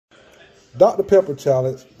Dr. Pepper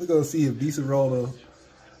challenge. We're gonna see if Disaronno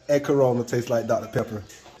and Corona taste like Dr. Pepper.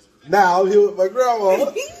 Now I'm here with my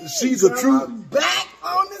grandma. She's a true back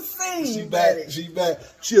on the scene. She back. She back.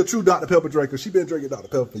 She a true Dr. Pepper drinker. She been drinking Dr.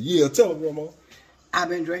 Pepper for years. Tell her, grandma. I've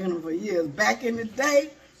been drinking them for years. Back in the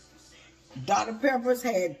day, Dr. Peppers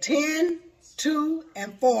had 10, 2,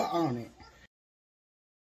 and 4 on it.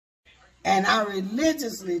 And I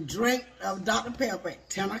religiously drank of Dr. Pepper at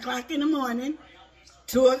 10 o'clock in the morning,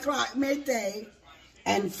 2 o'clock midday,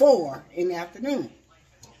 and 4 in the afternoon.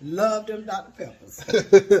 Loved them Dr. Peppers.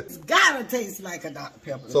 It's gotta taste like a Dr.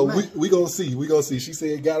 Pepper. So we gonna see. We gonna see. She said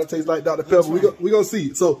it gotta taste like Dr. Pepper. Right. We gonna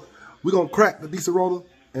see. So we gonna crack the Disaronno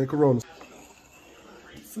and Corona.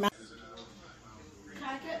 Can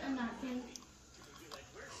I get a napkin?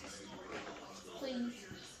 Please.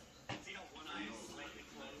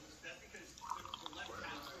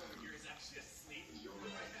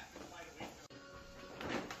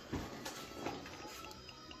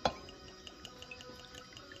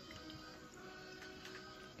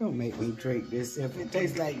 Don't make me drink this. If it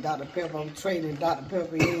tastes like Dr. Pepper, I'm trading Dr.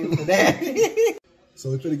 Pepper in for that. So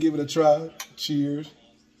we're gonna give it a try. Cheers.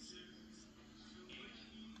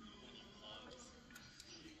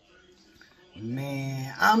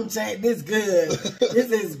 Man, I'm saying this good.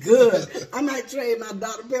 This is good. I might trade my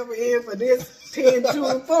Dr. Pepper in for this 10, 2,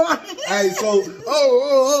 and 4. Hey,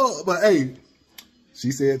 so but hey,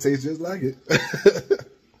 she said it tastes just like it.